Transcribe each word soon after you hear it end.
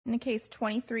In the case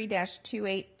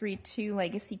 23-2832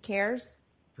 Legacy Cares.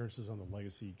 Appearances on the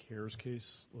Legacy Cares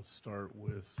case. Let's start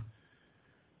with,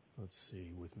 with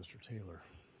Mr. Taylor.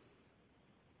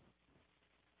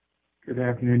 Good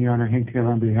afternoon, Your Honor. Hank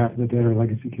Taylor on behalf of the debtor,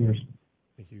 Legacy Cares.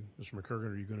 Thank you. Mr.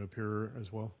 McCurgan, are you going to appear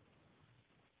as well?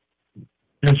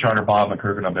 Yes, Your Honor. Bob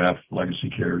McCurgan on behalf of Legacy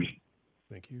Cares.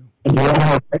 Thank you. And Your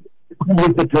Honor,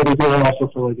 the debtor also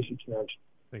for Legacy Cares.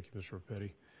 Thank you, Mr.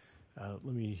 Rapetti.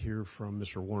 Let me hear from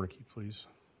Mr. Warnke, please.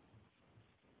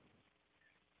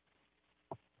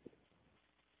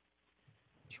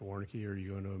 Mr. Warnke, are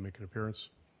you going to make an appearance?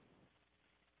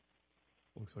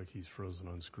 Looks like he's frozen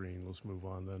on screen. Let's move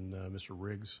on then. Mr.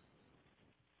 Riggs.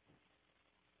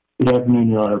 Good afternoon,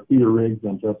 Your Honor. Peter Riggs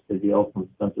and Jessica Gale from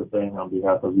Spencer Bank on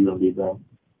behalf of UMB Bank.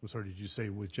 I'm sorry, did you say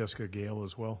with Jessica Gale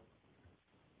as well?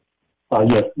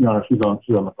 Yes, Your Honor. She's on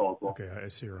the call as well. Okay, I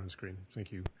see her on screen.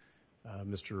 Thank you.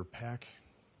 Mr. Pack.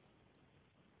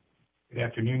 Good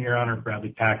afternoon, Your Honor. Bradley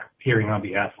Pack, appearing on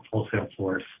behalf of Wholesale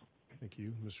Floors. Thank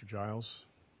you. Mr. Giles.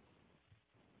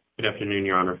 Good afternoon,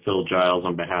 Your Honor. Phil Giles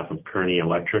on behalf of Kearney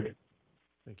Electric.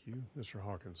 Thank you. Mr.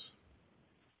 Hawkins.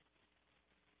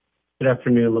 Good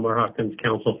afternoon, Lamar Hawkins,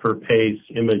 counsel for Pace,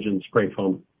 Image, and Spray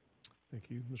Foam. Thank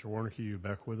you. Mr. Warnke, you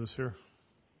back with us here?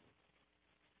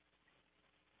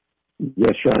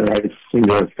 Yes, Your Honor. I seem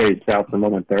to have phased out for a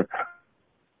moment there.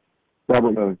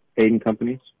 Robert Hayden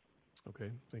Companies.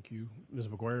 Okay, thank you. Ms.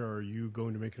 McGuire, are you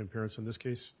going to make an appearance in this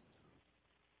case?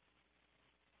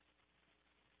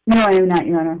 No, I am not,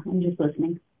 Your Honor. I'm just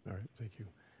listening. All right, thank you.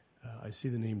 I see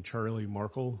the name Charlie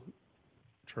Markle.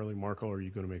 Charlie Markle, are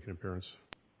you going to make an appearance?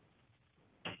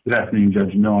 Good afternoon,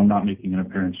 Judge. No, I'm not making an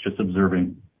appearance, just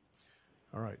observing.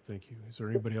 All right, thank you. Is there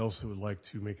anybody else who would like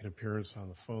to make an appearance on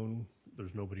the phone?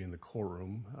 There's nobody in the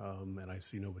courtroom, and I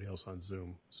see nobody else on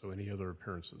Zoom. So any other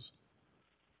appearances?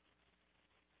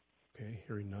 Okay,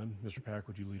 hearing none. Mr. Pack,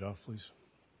 would you lead off, please?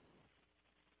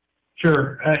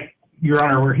 Sure. Your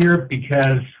Honor, we're here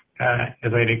because, as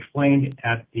I had explained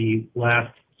at the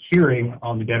last hearing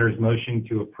on the debtor's motion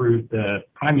to approve the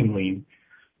priming lien,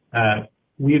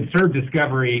 we had served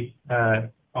discovery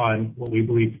on what we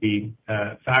believe to be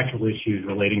factual issues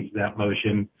relating to that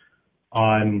motion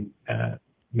on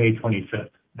May 25th.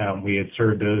 We had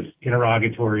served those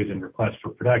interrogatories and requests for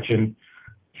production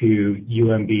to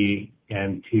UMB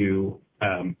and to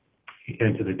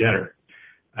the debtor.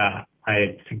 I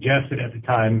had suggested at the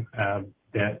time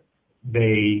that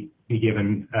they be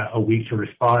given a week to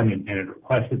respond and had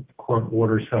requested the court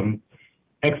order some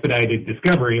expedited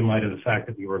discovery in light of the fact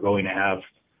that we were going to have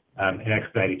an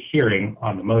expedited hearing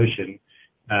on the motion.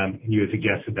 And you had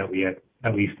suggested that we had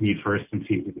at least meet first and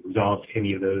see if we could resolve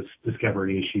any of those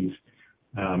discovery issues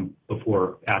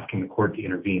before asking the court to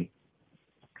intervene.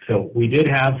 So we did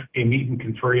have a meet and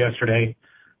confer yesterday.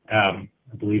 I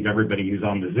believe everybody who's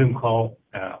on the Zoom call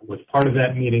was part of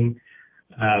that meeting.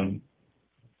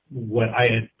 What I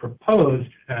had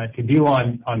proposed to do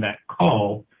on that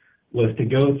call was to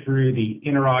go through the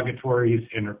interrogatories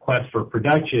and requests for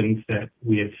productions that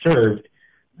we had served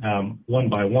one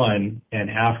by one and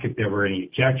ask if there were any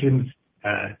objections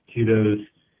to those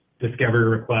discovery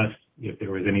requests, if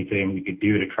there was anything we could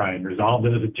do to try and resolve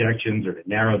those objections or to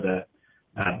narrow the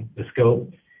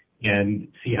scope, and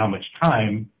see how much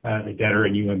time the debtor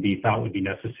and UMB thought would be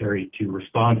necessary to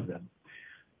respond to them.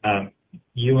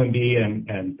 UMB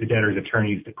and the debtor's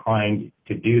attorneys declined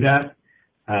to do that.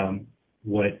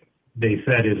 What they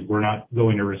said is we're not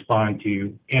going to respond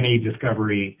to any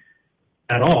discovery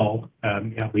at all,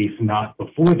 at least not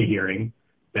before the hearing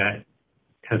that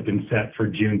has been set for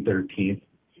June 13th.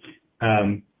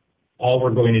 All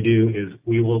we're going to do is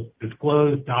we will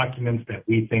disclose documents that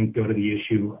we think go to the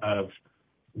issue of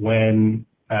when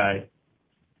the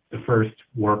first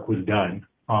work was done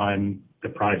on the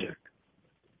project.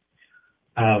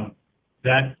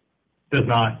 That does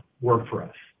not work for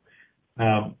us.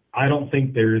 I don't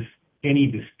think there's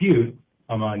any dispute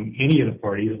among any of the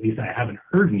parties, at least I haven't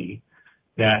heard any,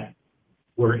 that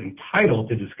we're entitled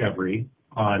to discovery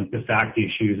on the fact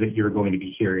issues that you're going to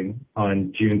be hearing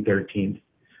on June 13th.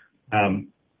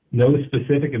 No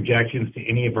specific objections to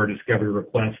any of our discovery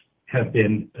requests have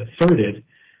been asserted,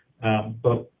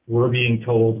 but we're being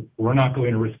told we're not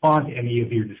going to respond to any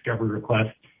of your discovery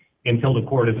requests until the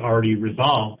court has already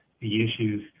resolved the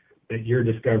issues that your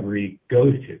discovery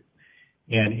goes to.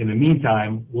 And in the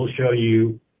meantime, we'll show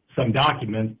you some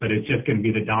documents, but it's just going to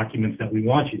be the documents that we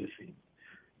want you to see.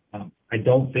 I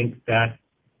don't think that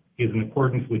is in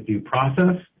accordance with due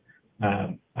process.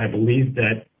 I believe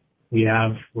that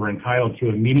we're entitled to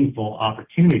a meaningful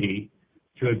opportunity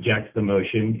to object to the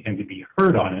motion and to be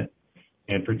heard on it.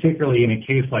 And particularly in a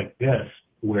case like this,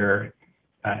 where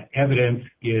evidence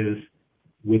is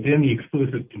within the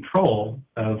exclusive control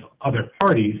of other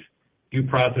parties, due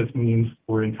process means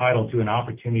we're entitled to an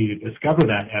opportunity to discover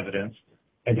that evidence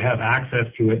and to have access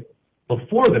to it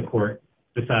before the court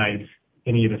decides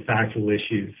any of the factual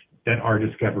issues that our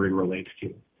discovery relates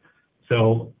to.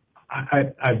 So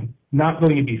I'm not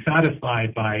going to be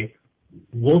satisfied by,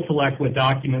 we'll select what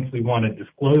documents we want to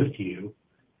disclose to you.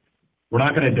 We're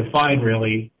not going to define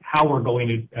really how we're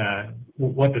going to,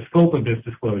 what the scope of this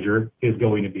disclosure is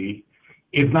going to be.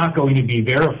 It's not going to be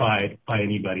verified by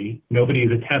anybody. Nobody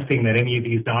is attesting that any of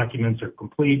these documents are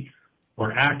complete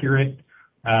or accurate.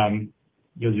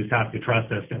 You'll just have to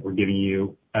trust us that we're giving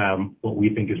you what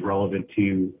we think is relevant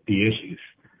to the issues.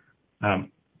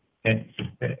 And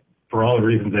for all the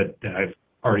reasons that I've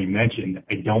already mentioned,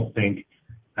 I don't think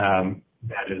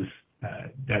that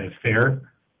is fair.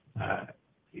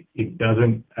 It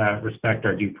doesn't respect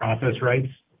our due process rights.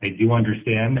 I do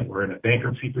understand that we're in a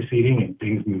bankruptcy proceeding and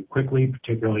things move quickly,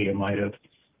 particularly in light of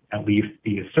at least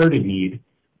the asserted need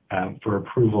for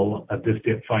approval of this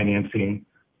debt financing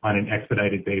on an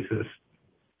expedited basis.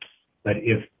 But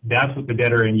if that's what the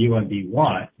debtor and UMB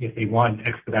want, if they want an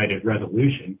expedited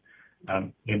resolution,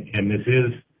 and this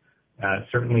is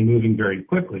certainly moving very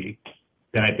quickly,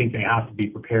 then I think they have to be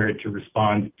prepared to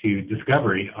respond to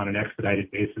discovery on an expedited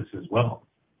basis as well.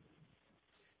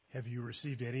 Have you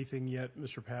received anything yet,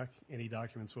 Mr. Pack? Any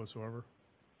documents whatsoever?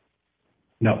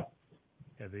 No.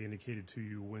 Have they indicated to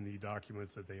you when the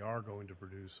documents that they are going to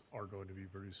produce are going to be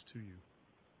produced to you?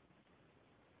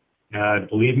 I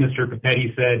believe Mr.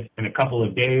 Capetti said in a couple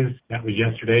of days. That was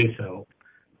yesterday, so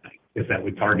I guess that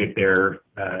would target their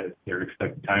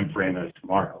expected time frame as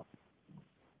tomorrow.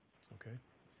 Okay.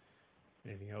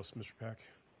 Anything else, Mr. Pack?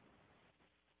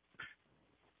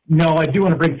 No, I do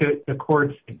want to bring to the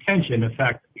court's attention the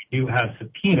fact that we do have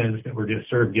subpoenas that were just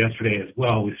served yesterday as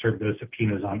well. We served those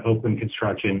subpoenas on Oakland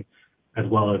Construction as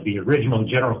well as the original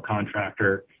general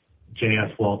contractor,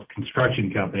 J.S. Waltz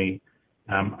Construction Company.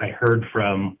 I heard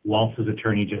from Waltz's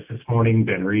attorney just this morning,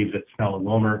 Ben Reeves at Snell and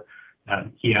Wilmer.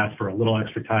 He asked for a little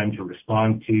extra time to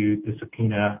respond to the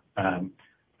subpoena. I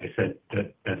said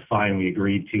that's fine. We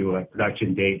agreed to a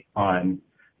production date on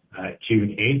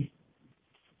June 8th.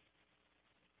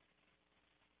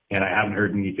 And I haven't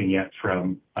heard anything yet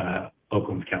from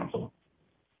Oakland's counsel.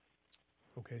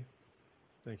 Okay.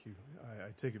 Thank you.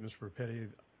 I take it, Mr. Rapetti,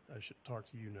 I should talk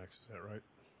to you next. Is that right?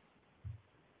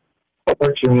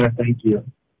 Thank you.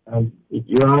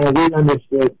 Your Honor, we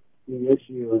understood the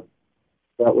issue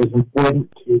that was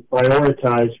important to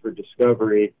prioritize for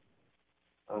discovery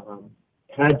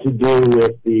had to do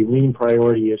with the lien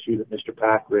priority issue that Mr.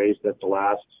 Pack raised at the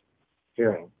last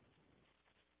hearing.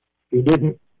 He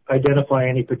didn't identify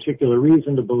any particular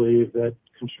reason to believe that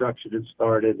construction had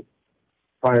started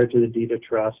prior to the deed of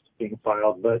trust being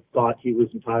filed, but thought he was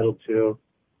entitled to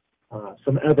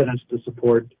some evidence to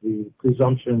support the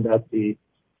presumption that the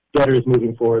debtor is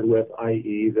moving forward with,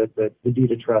 i.e. that the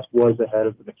deed of trust was ahead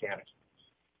of the mechanics.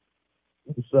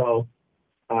 And so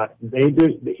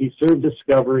he served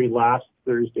discovery last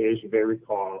Thursday, as you may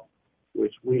recall,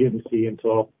 which we didn't see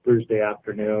until Thursday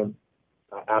afternoon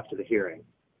after the hearing.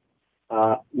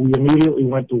 We immediately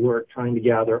went to work trying to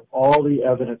gather all the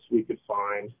evidence we could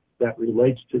find that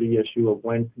relates to the issue of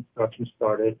when construction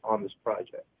started on this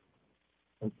project.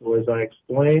 And so as I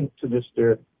explained to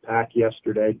Mr. Pack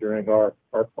yesterday during our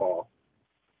call,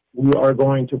 we are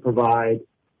going to provide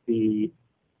the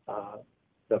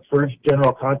first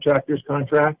general contractor's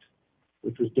contract,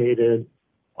 which was dated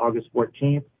August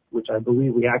 14th, which I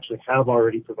believe we actually have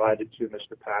already provided to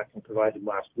Mr. Pack and provided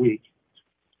last week.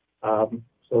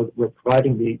 So we're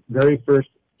providing the very first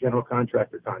general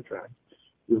contractor contract.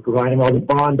 We're providing all the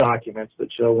bond documents that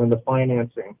show when the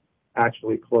financing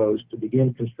actually closed to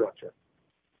begin construction.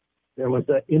 There was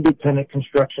an independent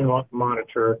construction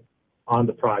monitor on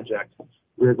the project.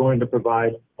 We're going to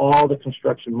provide all the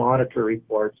construction monitor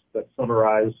reports that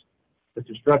summarize the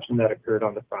construction that occurred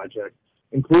on the project,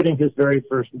 including his very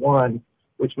first one,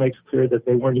 which makes clear that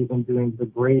they weren't even doing the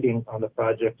grading on the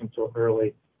project until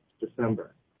early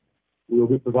December. We will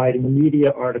be providing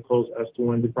media articles as to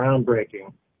when the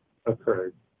groundbreaking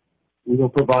occurred. We will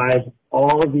provide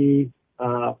all of the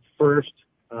first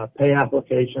pay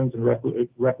applications and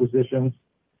requisitions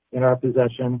in our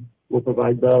possession. We'll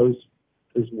provide those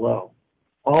as well.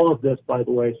 All of this, by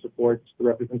the way, supports the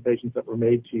representations that were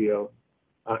made to you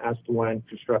as to when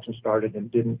construction started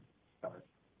and didn't start.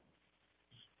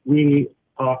 We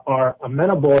are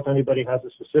amenable if anybody has a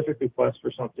specific request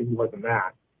for something more than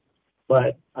that.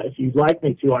 But if you'd like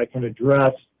me to, I can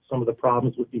address some of the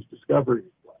problems with these discovery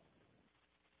requests.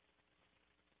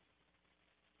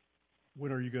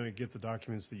 When are you going to get the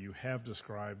documents that you have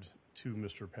described to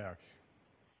Mr. Pack?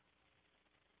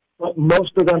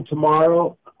 Most of them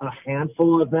tomorrow, a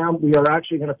handful of them. We are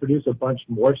actually going to produce a bunch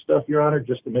more stuff, Your Honor,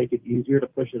 just to make it easier to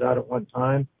push it out at one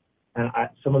time. And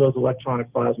some of those electronic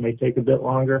files may take a bit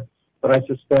longer, but I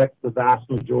suspect the vast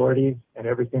majority and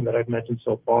everything that I've mentioned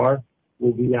so far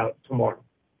will be out tomorrow.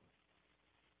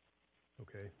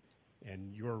 Okay.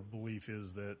 And your belief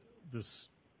is that this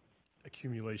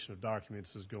accumulation of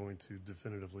documents is going to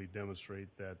definitively demonstrate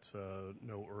that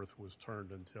no earth was turned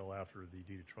until after the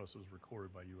deed of trust was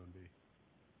recorded by UMB?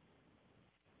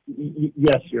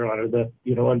 Yes, Your Honor.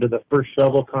 Under the first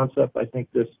shovel concept, I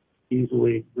think this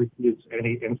easily refutes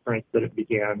any inference that it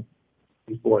began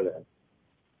before that.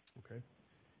 Okay.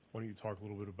 Why don't you talk a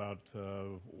little bit about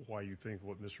why you think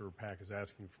what Mr. Pack is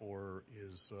asking for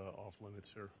is off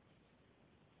limits here?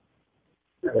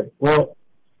 Okay. Well,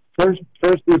 first,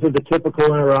 these are the typical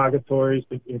interrogatories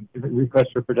in request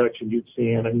for production you'd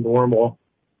see in a normal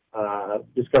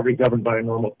discovery governed by a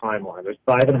normal timeline. There's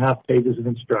 5.5 pages of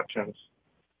instructions.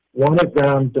 One of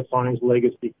them defines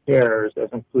Legacy Cares as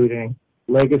including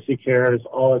Legacy Cares,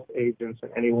 all its agents,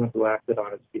 and anyone who acted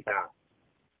on its behalf.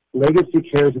 Legacy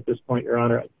Cares at this point, Your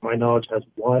Honor, to my knowledge, has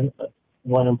one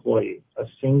employee, a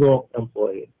single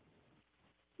employee.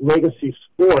 Legacy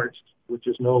Sports, which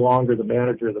is no longer the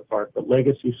manager of the park, but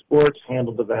Legacy Sports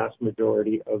handled the vast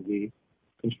majority of the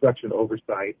construction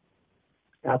oversight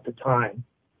at the time.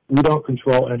 We don't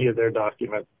control any of their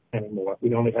documents anymore.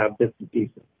 We only have bits and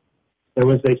pieces. There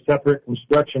was a separate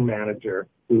construction manager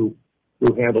who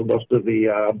handled most of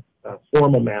the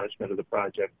formal management of the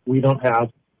project. We don't have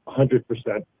 100%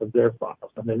 of their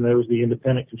files. And then there was the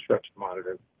independent construction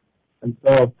monitor. And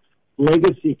so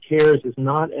Legacy Cares is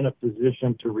not in a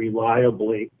position to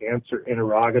reliably answer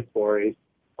interrogatories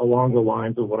along the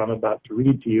lines of what I'm about to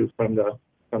read to you from the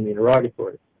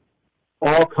interrogatory.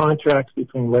 All contracts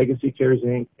between Legacy Cares,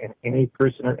 Inc. and any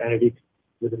person or entity,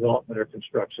 the development or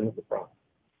construction of the project.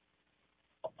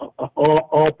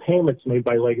 All payments made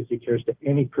by Legacy Cares to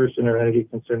any person or entity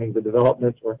concerning the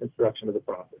development or construction of the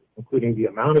property, including the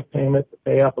amount of payment, the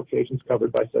pay applications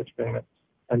covered by such payment,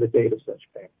 and the date of such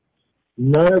payment.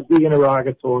 None of the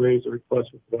interrogatories or requests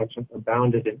for production are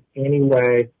bounded in any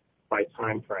way by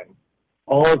time frame.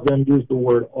 All of them use the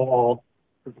word all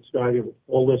for describing the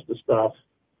full list of stuff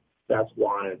that's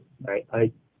wanted.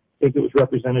 I think it was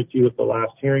represented to you at the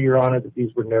last hearing, Your Honor, that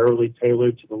these were narrowly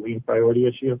tailored to the lien priority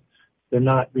issue. They're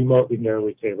not remotely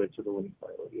narrowly tailored to the lien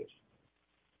priority issue.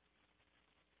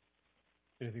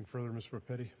 Anything further, Mr.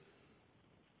 Rapetti?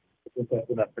 I think that's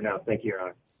enough for now. Thank you, Your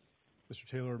Honor. Mr.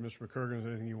 Taylor or Mr. McCurgan, is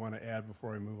there anything you want to add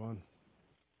before I move on?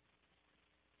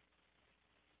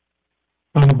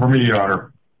 Nothing for me, Your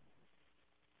Honor.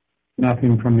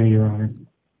 Nothing from me, Your Honor.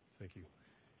 Thank you.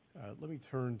 Let me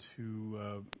turn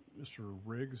to Mr.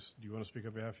 Riggs. Do you want to speak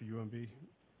on behalf of UMB?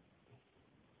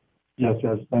 Yes,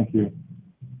 Judge. Thank you.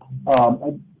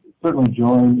 I certainly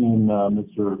join in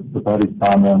Mr. Rapetti's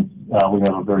comments. We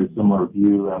have a very similar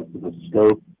view as to the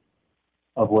scope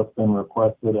of what's been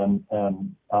requested, and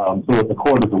so that the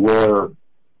court is aware,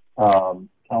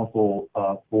 counsel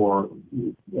for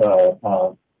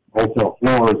Wholesale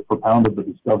Floors propounded the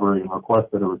discovery and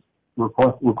requested a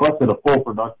full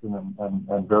production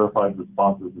and verified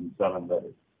responses in 7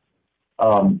 days.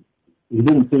 He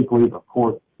didn't seek leave of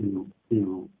court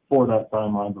for that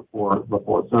timeline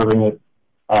before serving it.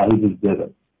 He just did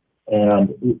it, and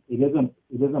it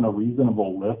isn't a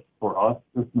reasonable lift for us.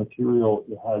 This material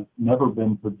has never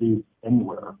been produced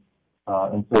anywhere,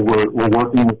 and so we're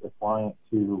working with the client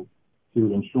to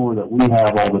ensure that we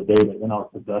have all the data in our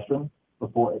possession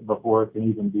before it can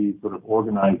even be sort of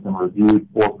organized and reviewed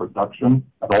for production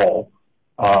at all.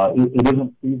 It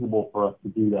isn't feasible for us to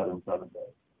do that in 7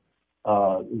 days.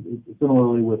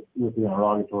 Similarly with the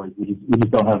interrogatories, we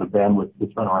just don't have the bandwidth to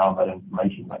turn around that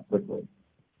information that quickly.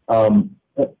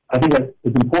 I think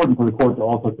it's important for the court to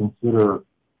also consider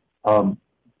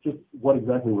just what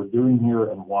exactly we're doing here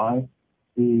and why.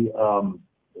 The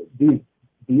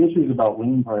issues about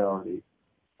lien priority,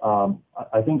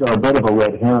 I think, are a bit of a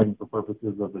red herring for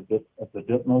purposes of the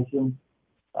DIP motion.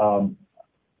 And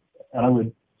I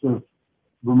would sort of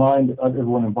remind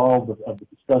everyone involved of the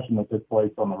discussion that took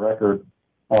place on the record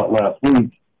last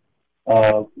week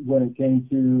when it came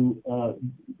to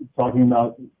talking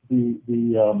about the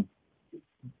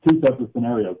two separate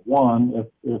scenarios. One,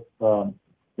 if the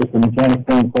mechanic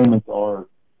paying claimants are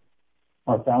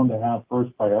found to have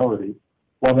first priority,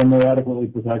 well, then they're adequately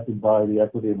protected by the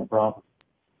equity in the property.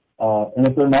 And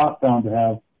if they're not found to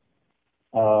have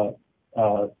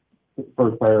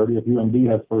first priority, if UMB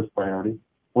has first priority,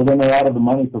 well, then they're out of the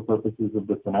money for purposes of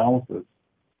this analysis.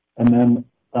 and then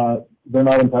they're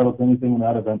not entitled to anything in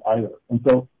that event either. And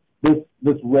so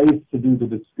this race to do the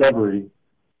discovery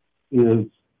is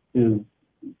there's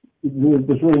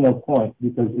really no point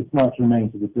because it's not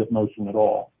germane to the DIP motion at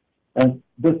all. And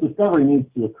this discovery needs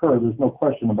to occur. There's no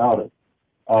question about it.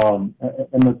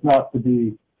 And it's not to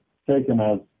be taken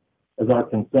as our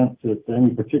consent to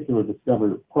any particular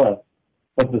discovery request,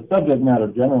 but the subject matter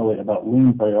generally about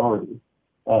lien priority,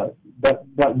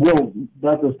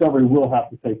 that discovery will have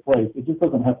to take place. It just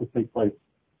doesn't have to take place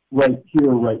right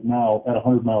here, right now, at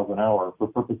 100 miles an hour for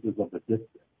purposes of the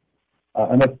district.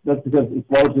 And that's because it's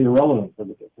largely irrelevant for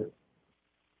the district.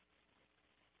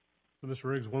 Mr.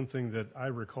 Riggs, one thing that I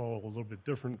recall a little bit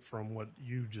different from what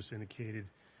you just indicated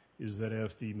is that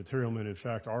if the material men, in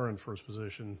fact, are in first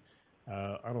position,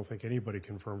 I don't think anybody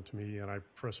confirmed to me, and I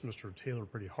pressed Mr. Taylor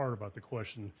pretty hard about the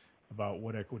question about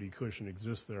what equity cushion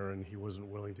exists there, and he wasn't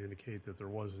willing to indicate that there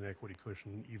was an equity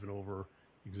cushion even over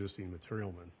existing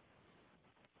material men.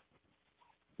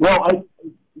 Well, I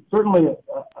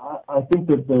think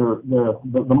that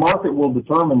the market will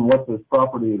determine what this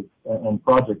property and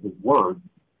project is worth.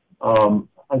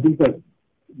 I think that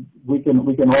we can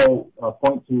all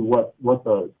point to what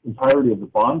the entirety of the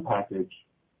bond package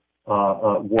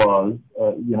was,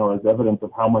 as evidence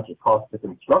of how much it cost to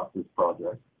construct this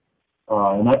project,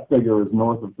 and that figure is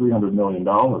north of $300 million.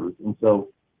 And so,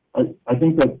 I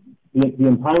think that the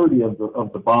entirety of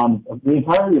the bond, the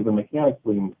entirety of the mechanics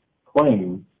lien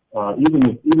claims,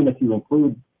 even if you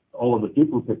include all of the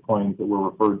duplicate claims that were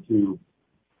referred to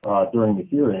during the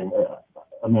hearing,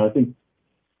 I think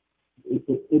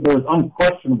there's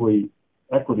unquestionably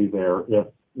equity there if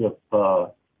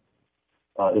they're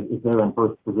in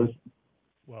first position.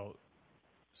 Well,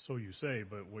 so you say,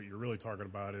 but what you're really talking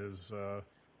about is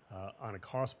on a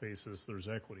cost basis, there's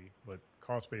equity, but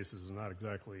cost basis is not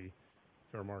exactly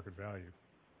fair market value.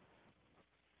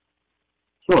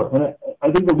 Sure, and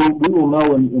I think that we will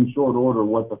know in short order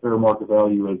what the fair market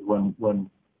value is when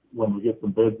we get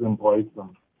some bids in place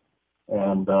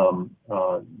and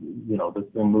this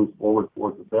thing moves forward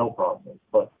towards the sale process.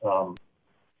 But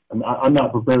I'm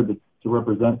not prepared to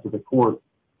represent to the court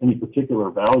any particular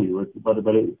value, but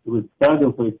it was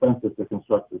fabulously expensive to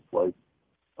construct this place,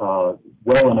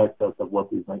 well in excess of what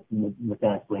these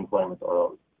mechanics lien claimants are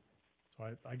owed.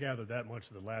 So I gathered that much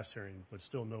of the last hearing, but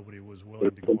still nobody was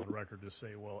willing to go on record to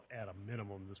say, well, at a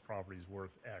minimum, this property is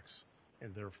worth X,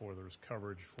 and therefore there's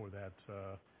coverage for that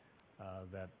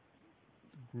that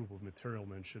group of material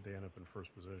men should they end up in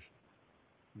first position.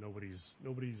 Nobody's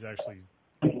actually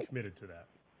committed to that.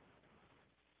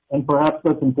 And perhaps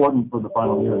that's important for the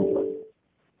final hearing.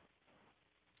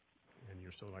 And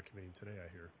you're still not committing today,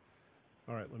 I hear.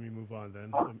 All right, let me move on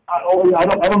then.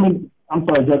 I don't mean. I'm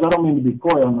sorry, Judge. I don't mean to be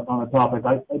coy on a topic.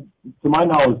 To my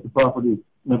knowledge, the property's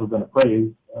never been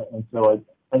appraised, and so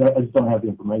I just don't have the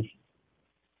information.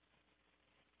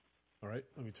 All right,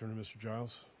 let me turn to Mr.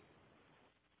 Giles.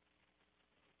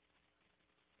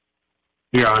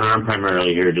 Your Honor, I'm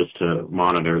primarily here just to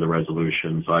monitor the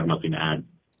resolution, so I have nothing to add.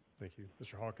 Thank you.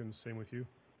 Mr. Hawkins, same with you?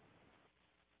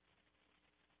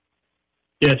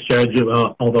 Yes, Judge,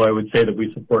 although I would say that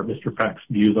we support Mr. Pack's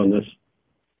views on this.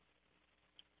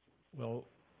 Well,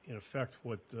 in effect,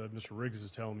 what Mr. Riggs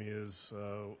is telling me is,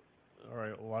 all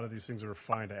right, a lot of these things are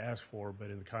fine to ask for, but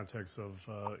in the context of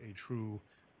a true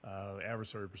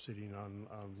adversary proceeding on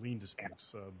lien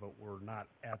disputes, but we're not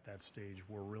at that stage.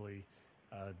 We're really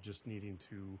just needing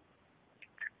to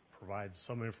provide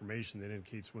some information that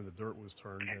indicates when the dirt was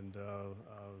turned and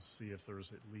see if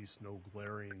there's at least no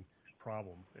glaring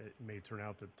problem. It may turn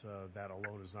out that that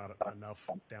alone is not enough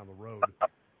down the road,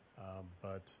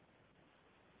 but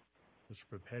Mr.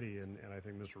 Papetti and I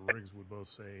think Mr. Riggs would both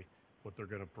say what they're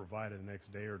going to provide in the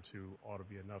next day or two ought to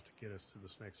be enough to get us to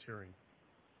this next hearing.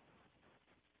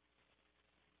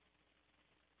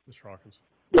 Mr. Hawkins.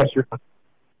 Yes, Your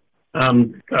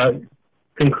Honor.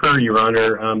 Concur, Your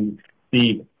Honor.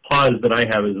 The pause that I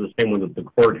have is the same one that the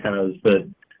court has, that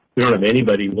we don't have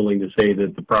anybody willing to say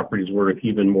that the property is worth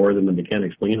even more than the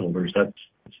mechanics lien holders. That's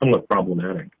somewhat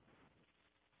problematic.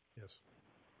 Yes.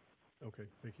 Okay,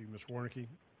 thank you. Mr. Warnicki,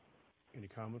 any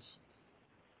comments?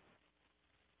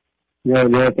 Yeah,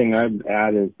 the other thing I'd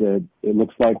add is that it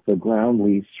looks like the ground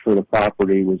lease for the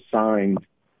property was signed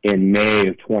in May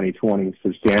of 2020,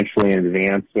 substantially in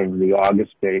advance of the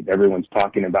August date everyone's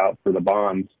talking about for the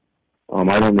bonds.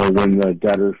 I don't know when the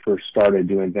debtor first started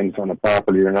doing things on the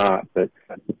property or not, but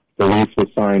the lease was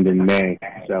signed in May,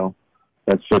 so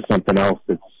that's just something else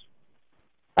that's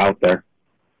out there.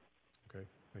 Okay,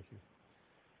 thank you.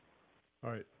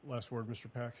 All right, last word, Mr.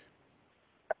 Pack.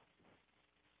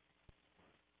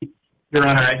 Your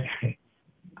Honor,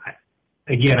 I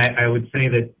again, I would say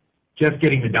that just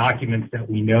getting the documents that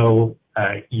we know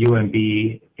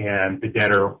UMB and the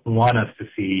debtor want us to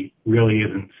see really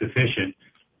isn't sufficient.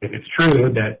 If it's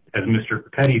true that, as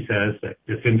Mr. Petty says, that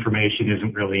this information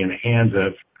isn't really in the hands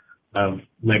of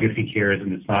Legacy Cares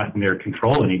and it's not in their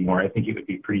control anymore, I think it would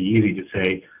be pretty easy to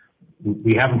say,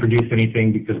 we haven't produced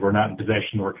anything because we're not in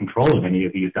possession or control of any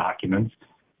of these documents,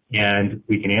 and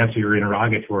we can answer your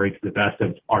interrogatory to the best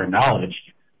of our knowledge,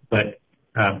 but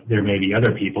there may be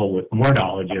other people with more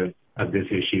knowledge of this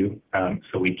issue,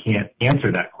 so we can't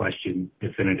answer that question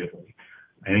definitively.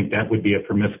 I think that would be a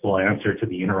permissible answer to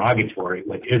the interrogatory.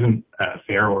 What isn't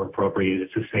fair or appropriate is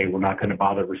to say we're not going to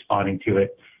bother responding to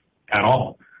it at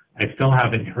all. I still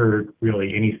haven't heard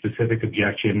really any specific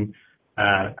objection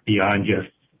beyond just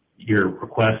your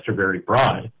requests are very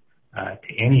broad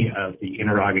to any of the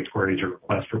interrogatories or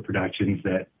requests for productions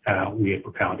that we have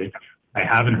propounded. I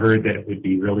haven't heard that it would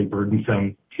be really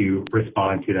burdensome to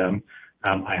respond to them.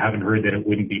 I haven't heard that it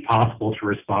wouldn't be possible to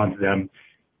respond to them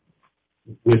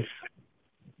with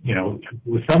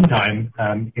some time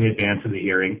in advance of the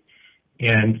hearing.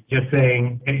 And just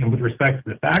saying, and with respect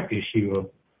to the fact issue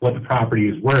of what the property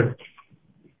is worth,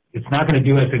 it's not going to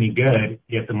do us any good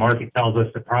if the market tells us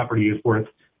the property is worth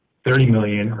 $30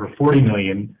 million or $40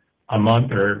 million a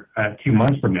month or 2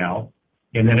 months from now,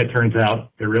 and then it turns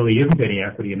out there really isn't any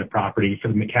equity in the property for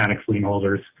the mechanics lien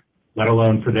holders, let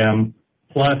alone for them,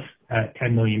 plus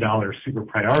 $10 million super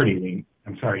priority lien.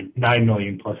 I'm sorry, $9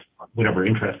 million plus whatever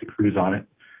interest accrues on it,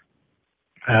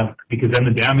 because then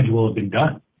the damage will have been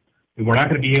done. And we're not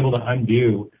going to be able to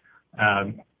undo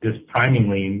this priming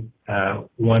lien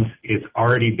once it's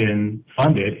already been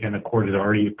funded and the court has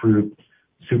already approved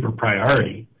super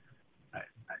priority.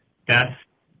 That's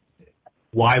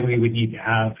why we would need to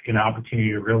have an opportunity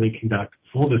to really conduct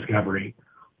full discovery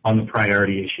on the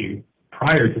priority issue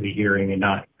prior to the hearing and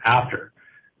not after.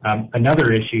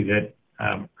 Another issue that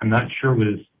I'm not sure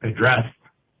was addressed,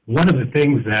 one of the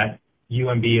things that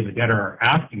UMB and the debtor are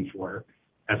asking for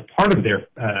as part of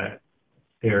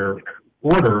their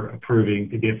order approving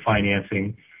the DIP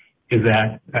financing is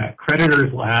that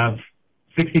creditors will have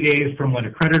 60 days from when a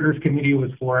creditors committee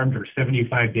was formed or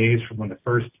 75 days from when the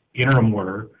first interim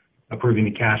order approving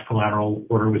the cash collateral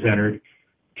order was entered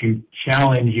to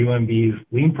challenge UMB's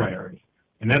lien priority.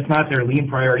 And that's not their lien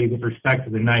priority with respect to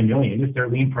the $9 million, it's their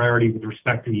lien priority with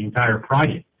respect to the entire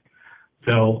project.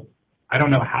 So I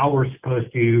don't know how we're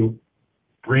supposed to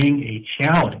bring a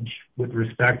challenge with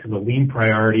respect to the lien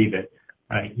priority that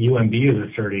UMB is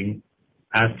asserting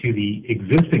as to the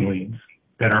existing liens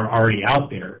that are already out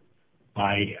there.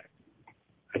 I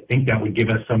think that would give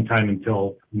us some time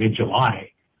until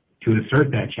mid-July to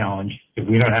assert that challenge if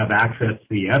we don't have access to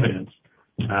the evidence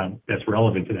that's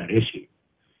relevant to that issue.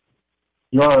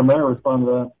 Your Honor, may I respond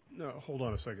to that? No, hold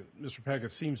on a second. Mr. Pack,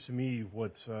 it seems to me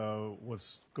what's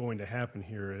going to happen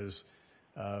here is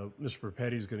Mr.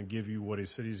 Perpetti is going to give you what he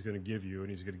said he's going to give you, and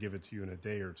he's going to give it to you in a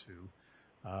day or two.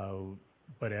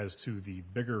 But as to the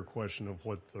bigger question of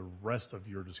what the rest of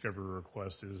your discovery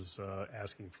request is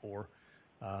asking for,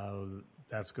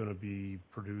 that's going to be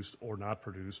produced or not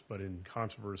produced, but in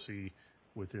controversy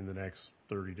within the next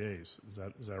 30 days. Is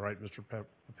that right, Mr.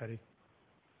 Perpetti?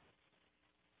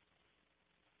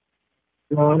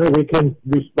 Your Honor, we can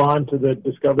respond to the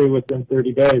discovery within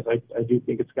 30 days. I do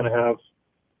think it's going to have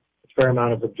a fair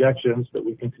amount of objections that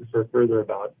we can confer further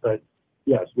about. But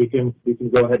yes, we can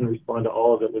go ahead and respond to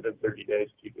all of it within 30 days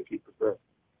if you prefer.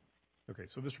 Okay,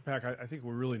 so Mr. Pack, I think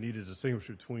we really need to distinguish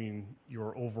between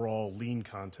your overall lien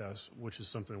contest, which is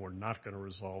something we're not going to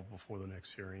resolve before the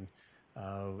next hearing,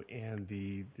 and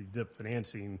the DIP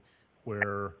financing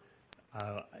where,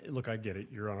 look, I get it.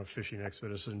 You're on a fishing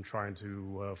expedition trying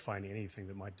to find anything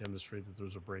that might demonstrate that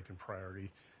there's a break in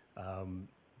priority,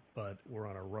 but we're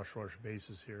on a rush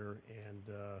basis here, and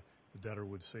the debtor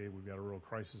would say we've got a real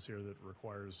crisis here that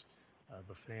requires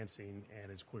the financing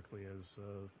and as quickly as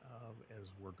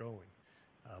we're going.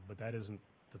 But that isn't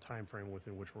the time frame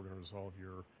within which we're going to resolve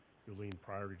your lien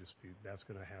priority dispute. That's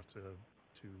going to have to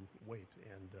wait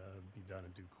and be done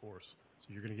in due course. So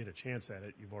you're going to get a chance at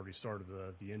it. You've already started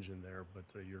the engine there, but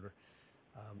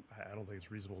I don't think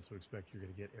it's reasonable to expect you're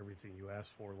going to get everything you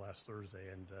asked for last Thursday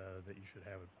and that you should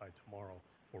have it by tomorrow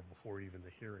or before even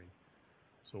the hearing.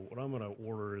 So what I'm going to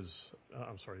order is,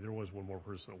 I'm sorry, there was one more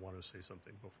person that wanted to say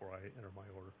something before I enter my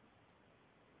order.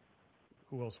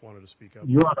 Who else wanted to speak up?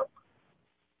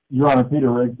 Your Honor,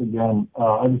 Peter Riggs again.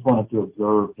 I just wanted to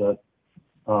observe that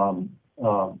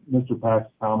Mr. Pack's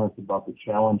comments about the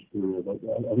challenge period,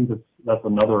 I think that's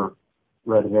another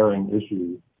red herring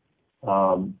issue.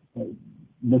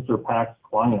 Mr. Pack's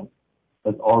client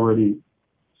has already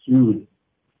sued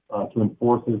to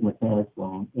enforce his mechanics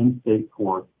lien in state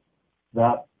court,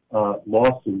 that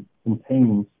lawsuit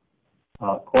contains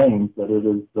claims that it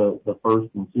is the first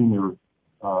and senior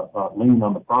lien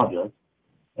on the project,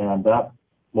 and that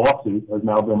lawsuit has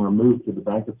now been removed to the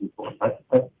bankruptcy court.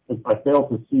 I fail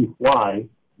to see why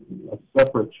a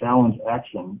separate challenge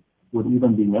action would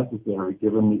even be necessary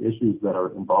given the issues that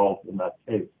are involved in that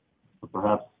case. So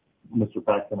perhaps Mr.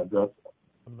 Pack can address that.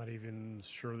 I'm not even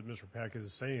sure that Mr. Pack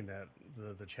is saying that.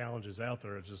 The challenge is out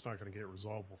there. It's just not going to get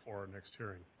resolved before our next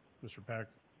hearing. Mr. Pack,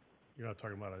 you're not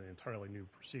talking about an entirely new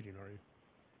proceeding, are you?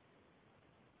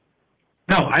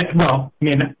 No, I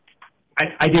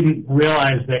didn't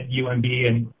realize that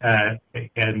UMB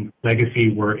and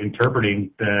Legacy were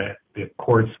interpreting the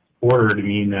court's order to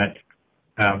mean that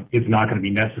it's not going to be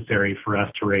necessary for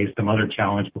us to raise some other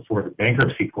challenge before the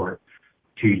bankruptcy court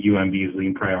to UMB's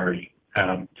lien priority.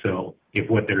 So if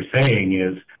what they're saying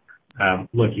is,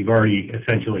 look, you've already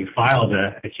essentially filed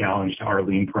a challenge to our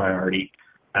lien priority,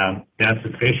 that's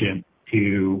sufficient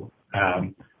to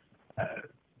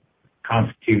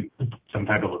constitute some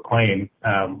type of a claim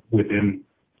within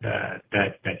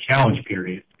that challenge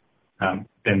period,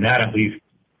 then that at least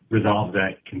resolves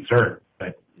that concern.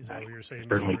 But is that what you're saying,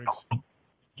 certainly, Mr. Riggs?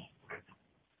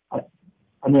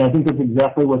 I think that's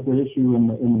exactly what the issue in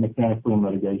the mechanics lien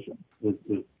litigation is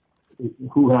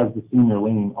who has the senior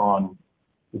lien on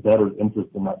the debtor's interest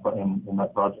in that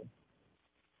project.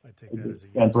 I take that as a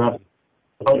yes. And perhaps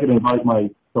if I could invite my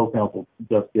co-counsel,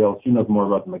 Jeff Gale, she knows more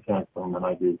about the mechanics lien than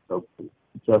I do. So,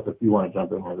 Jeff, if you want to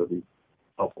jump in here, that'd be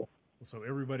helpful. So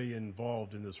everybody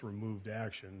involved in this removed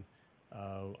action,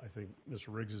 I think Mr.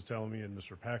 Riggs is telling me and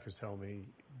Mr. Pack is telling me,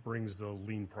 brings the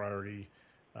lien priority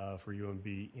for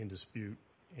UMB in dispute.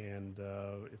 And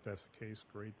if that's the case,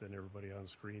 great. Then everybody on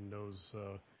screen knows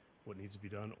what needs to be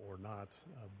done or not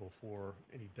before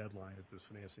any deadline if this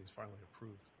financing is finally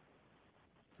approved.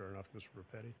 Fair enough, Mr.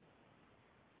 Rapetti?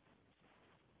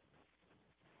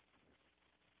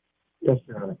 Yes,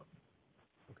 Your Honor.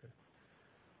 Okay.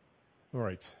 All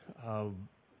right.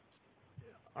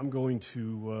 I'm going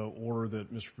to order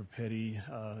that Mr. Rapetti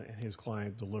and his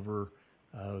client deliver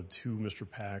to Mr.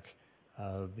 Pack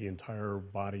the entire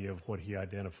body of what he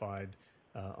identified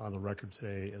on the record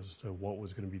today as to what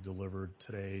was going to be delivered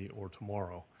today or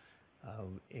tomorrow.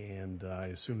 And I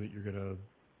assume that you're going to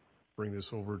bring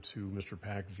this over to Mr.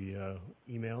 Pack via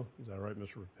email. Is that right,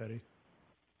 Mr. Rapetti?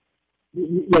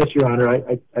 Yes, Your Honor.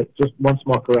 I just one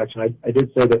small correction. I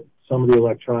did say that some of the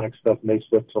electronic stuff may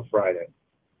slip till Friday.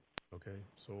 Okay,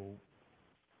 so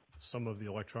some of the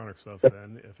electronic stuff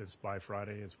then, if it's by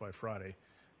Friday, it's by Friday.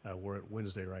 We're at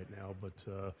Wednesday right now, but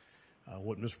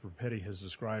what Mr. Rapetti has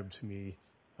described to me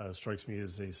strikes me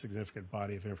as a significant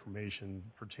body of information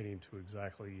pertaining to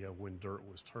exactly when dirt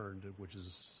was turned, which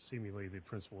is seemingly the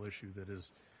principal issue that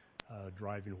is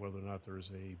driving whether or not there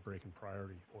is a break in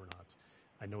priority or not.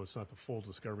 I know it's not the full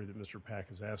discovery that Mr. Pack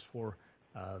has asked for.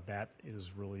 That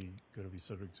is really going to be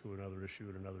subject to another issue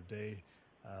at another day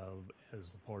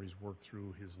as the parties work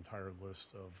through his entire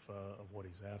list of what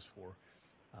he's asked for.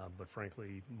 But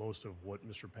frankly, most of what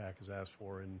Mr. Pack has asked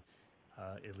for, and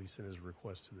at least in his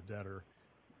request to the debtor,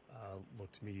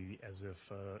 looked to me as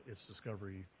if it's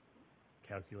discovery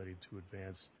calculated to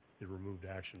advance the removed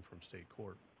action from state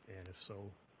court. And if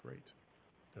so, great.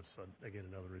 That's, again,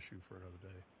 another issue for another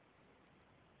day.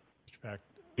 Mr. Pack?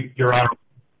 Your Honor,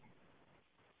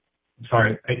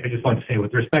 sorry, I just want to say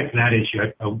with respect to that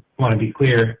issue, I want to be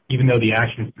clear, even though the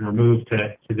action has been removed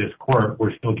to this court,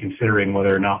 we're still considering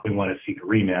whether or not we want to seek a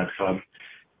remand. So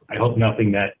I hope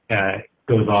nothing that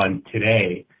goes on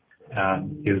today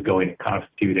is going to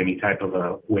constitute any type of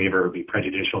a waiver or be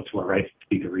prejudicial to our right to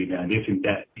seek a remand. If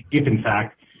in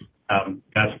fact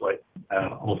that's what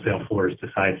Wholesale Floors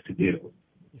decides to do.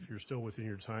 If you're still within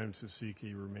your time to seek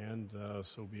a remand,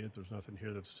 so be it. There's nothing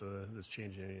here that's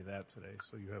changing any of that today,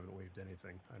 so you haven't waived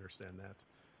anything. I understand that.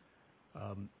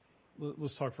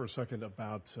 Let's talk for a second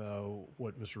about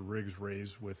what Mr. Riggs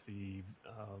raised with the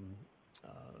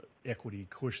equity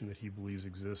cushion that he believes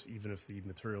exists, even if the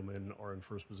material men are in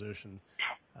first position.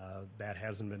 That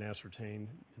hasn't been ascertained.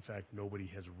 In fact, nobody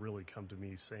has really come to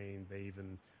me saying they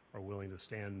even are willing to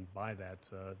stand by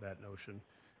that notion.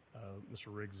 Mr.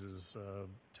 Riggs is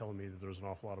telling me that there's an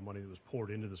awful lot of money that was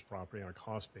poured into this property on a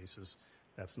cost basis.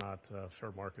 That's not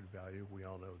fair market value. We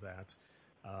all know that.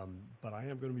 But I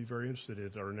am going to be very interested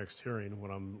at our next hearing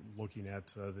when I'm looking at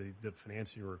the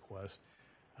financing request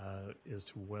as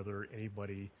to whether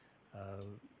anybody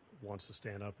wants to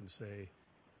stand up and say,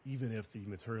 even if the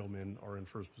material men are in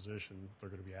first position, they're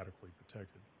going to be adequately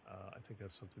protected. I think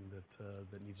that's something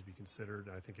that needs to be considered,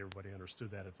 and I think everybody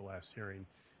understood that at the last hearing.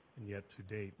 and yet to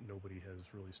date, nobody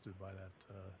has really stood by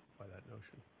that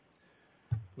notion.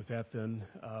 With that, then,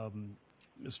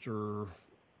 Mr.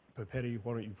 Papetti,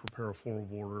 why don't you prepare a form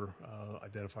of order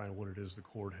identifying what it is the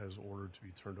court has ordered to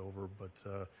be turned over,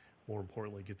 but more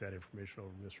importantly, get that information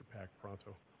over to Mr. Pack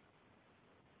pronto.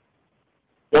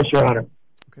 Yes, Your Honor.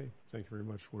 Okay, thank you very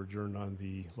much. We're adjourned on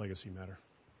the legacy matter.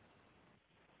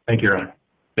 Thank you, Your Honor.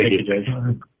 Thank you, Judge.